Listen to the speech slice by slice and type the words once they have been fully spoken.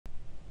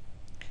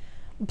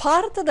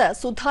ಭಾರತದ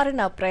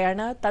ಸುಧಾರಣಾ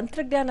ಪ್ರಯಾಣ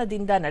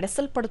ತಂತ್ರಜ್ಞಾನದಿಂದ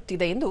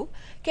ನಡೆಸಲ್ಪಡುತ್ತಿದೆ ಎಂದು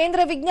ಕೇಂದ್ರ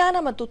ವಿಜ್ಞಾನ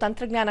ಮತ್ತು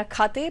ತಂತ್ರಜ್ಞಾನ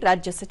ಖಾತೆ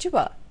ರಾಜ್ಯ ಸಚಿವ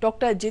ಡಾ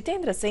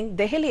ಜಿತೇಂದ್ರ ಸಿಂಗ್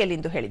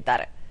ದೆಹಲಿಯಲ್ಲಿಂದು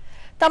ಹೇಳಿದ್ದಾರೆ.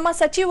 ತಮ್ಮ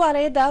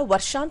ಸಚಿವಾಲಯದ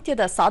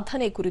ವರ್ಷಾಂತ್ಯದ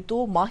ಸಾಧನೆ ಕುರಿತು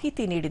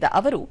ಮಾಹಿತಿ ನೀಡಿದ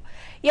ಅವರು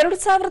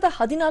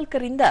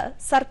 2014ರಿಂದ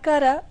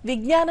ಸರ್ಕಾರ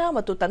ವಿಜ್ಞಾನ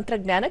ಮತ್ತು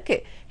ತಂತ್ರಜ್ಞಾನಕ್ಕೆ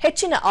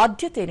ಹೆಚ್ಚಿನ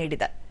ಆದ್ಯತೆ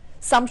ನೀಡಿದೆ.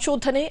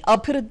 ಸಂಶೋಧನೆ,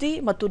 ಅಭಿವೃದ್ಧಿ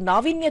ಮತ್ತು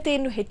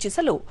ನಾವೀನ್ಯತೆಯನ್ನು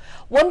ಹೆಚ್ಚಿಸಲು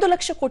 1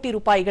 ಲಕ್ಷ ಕೋಟಿ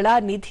ರೂಪಾಯಿಗಳ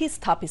ನಿಧಿ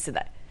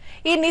ಸ್ಥಾಪಿಸಿದೆ.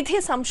 ಈ ನಿಧಿ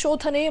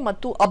ಸಂಶೋಧನೆ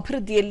ಮತ್ತು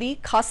ಅಭಿವೃದ್ಧಿಯಲ್ಲಿ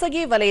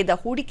ಖಾಸಗಿ ವಲಯದ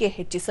ಹೂಡಿಕೆ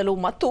ಹೆಚ್ಚಿಸಲು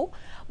ಮತ್ತು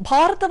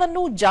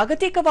ಭಾರತವನ್ನು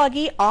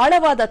ಜಾಗತಿಕವಾಗಿ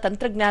ಆಳವಾದ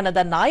ತಂತ್ರಜ್ಞಾನದ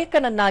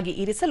ನಾಯಕನನ್ನಾಗಿ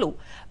ಇರಿಸಲು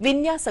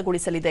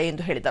ವಿನ್ಯಾಸಗೊಳಿಸಲಿದೆ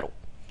ಎಂದು ಹೇಳಿದರು.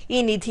 ಈ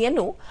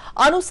ನಿಧಿಯನ್ನು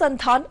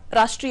ಅನುಸಂಧಾನ್,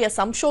 ರಾಷ್ಟ್ರೀಯ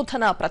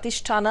ಸಂಶೋಧನಾ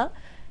ಪ್ರತಿಷ್ಠಾನ,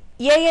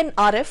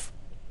 ANRF,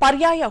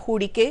 ಪರ್ಯಾಯ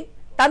ಹೂಡಿಕೆ,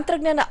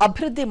 ತಂತ್ರಜ್ಞಾನ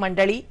ಅಭಿವೃದ್ಧಿ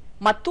ಮಂಡಳಿ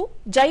ಮತ್ತು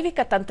ಜೈವಿಕ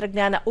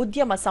ತಂತ್ರಜ್ಞಾನ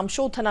ಉದ್ಯಮ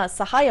ಸಂಶೋಧನಾ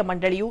ಸಹಾಯ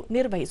ಮಂಡಳಿಯು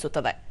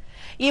ನಿರ್ವಹಿಸುತ್ತದೆ.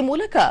 ಈ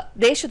ಮೂಲಕ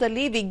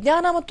ದೇಶದಲ್ಲಿ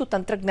ವಿಜ್ಞಾನ ಮತ್ತು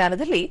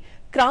ತಂತ್ರಜ್ಞಾನದಲ್ಲಿ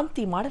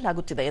ಕ್ರಾಂತಿ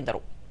ಮಾಡಲಾಗುತ್ತಿದೆ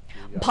ಎಂದರು.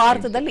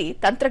 ಭಾರತದಲ್ಲಿ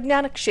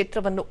ತಂತ್ರಜ್ಞಾನ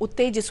ಕ್ಷೇತ್ರವನ್ನು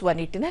ಉತ್ತೇಜಿಸುವ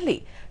ನಿಟ್ಟಿನಲ್ಲಿ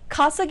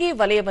ಖಾಸಗಿ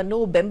ವಲಯವನ್ನು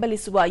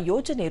ಬೆಂಬಲಿಸುವ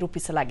ಯೋಜನೆ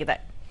ರೂಪಿಸಲಾಗಿದೆ.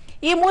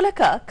 ಈ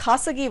ಮೂಲಕ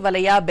ಖಾಸಗಿ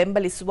ವಲಯ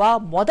ಬೆಂಬಲಿಸುವ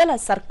ಮೊದಲ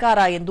ಸರ್ಕಾರ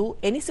ಎಂದು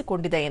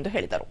ಎನಿಸಿಕೊಂಡಿದೆ ಎಂದು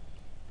ಹೇಳಿದರು.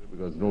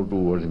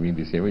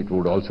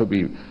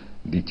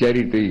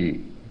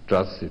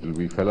 Trust, it will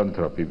be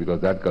philanthropy, because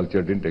that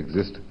culture didn't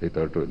exist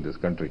hitherto in this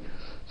country.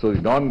 So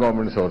the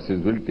non-government sources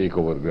will take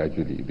over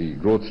gradually the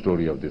growth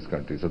story of this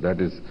country. So that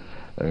is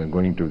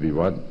going to be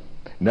one.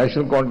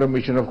 National quantum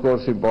mission, of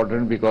course,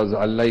 important, because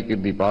unlike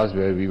in the past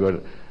where we were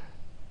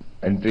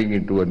entering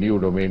into a new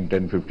domain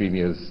 10-15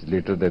 years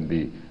later than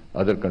the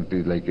other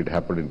countries, like it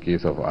happened in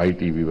case of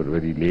IT, we were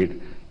very late.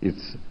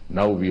 It's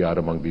now we are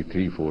among the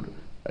 3-4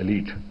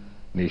 elite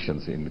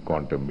nations in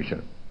quantum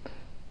mission.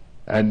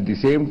 And at the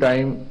same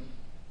time,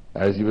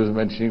 as he was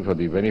mentioning, for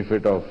the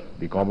benefit of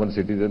the common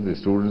citizen, the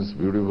students,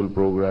 beautiful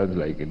programs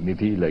like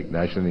NITI, like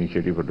National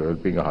Initiative for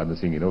Developing and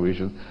Harnessing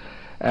Innovations.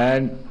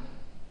 And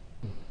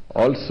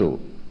also,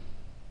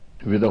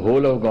 with the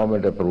whole of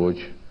government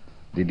approach,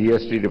 the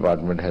DST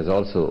department has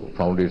also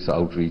found its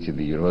outreach in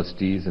the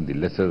universities and the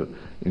lesser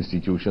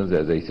institutions,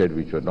 as I said,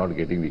 which were not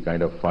getting the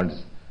kind of funds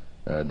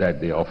that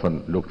they often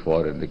looked for,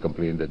 and they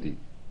complained that the